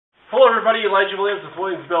Hello everybody, Elijah Williams with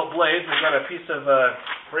WilliamsBuiltBlades. I've got a piece of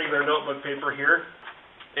regular notebook paper here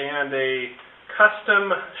and a custom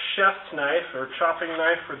chef's knife or chopping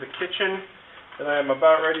knife for the kitchen that I'm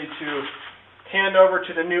about ready to hand over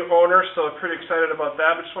to the new owner, so I'm pretty excited about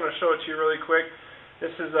that. But just want to show it to you really quick.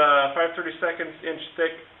 This is a 5/32 inch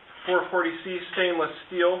thick 440C stainless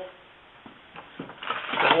steel.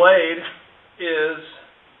 The blade is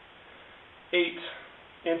 8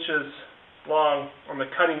 inches long on the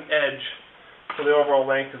cutting edge, so the overall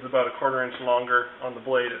length is about 1/4 inch longer on the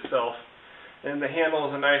blade itself. And the handle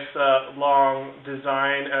is a nice long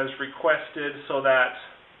design as requested, so that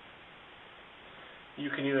you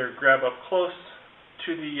can either grab up close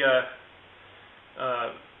to the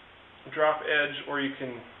drop edge, or you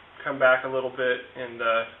can come back a little bit and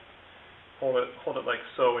hold it like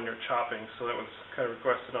so when you're chopping. So that was kind of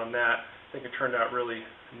requested on that. I think it turned out really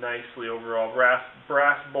nicely overall.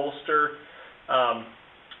 Brass bolster,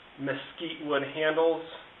 Mesquite Wood handles,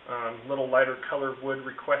 little lighter colored wood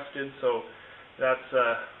requested, so that's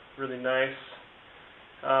really nice.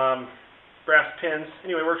 Brass pins.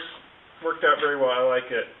 Anyway, worked out very well. I like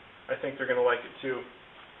it. I think they're going to like it too.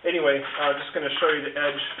 Anyway, I'm just going to show you the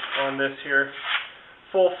edge on this here.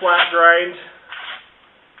 Full flat grind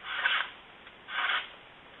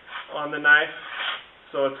on the knife,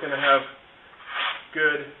 so it's going to have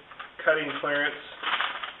good cutting clearance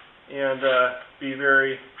and be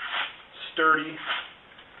very sturdy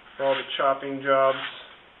for all the chopping jobs.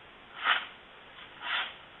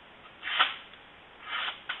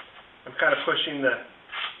 I'm kind of pushing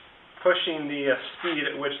the speed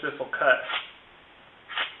at which this will cut.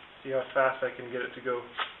 See how fast I can get it to go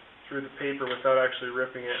through the paper without actually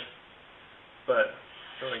ripping it. But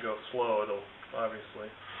if I go slow, it'll obviously.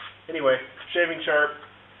 Anyway, shaving sharp.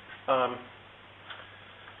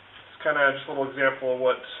 It's kind of just a little example of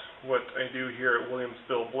what I do here at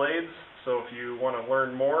WilliamsBuiltBlades. So if you want to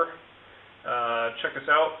learn more, check us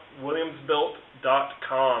out,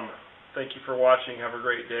 WilliamsBuilt.com. Thank you for watching. Have a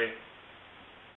great day.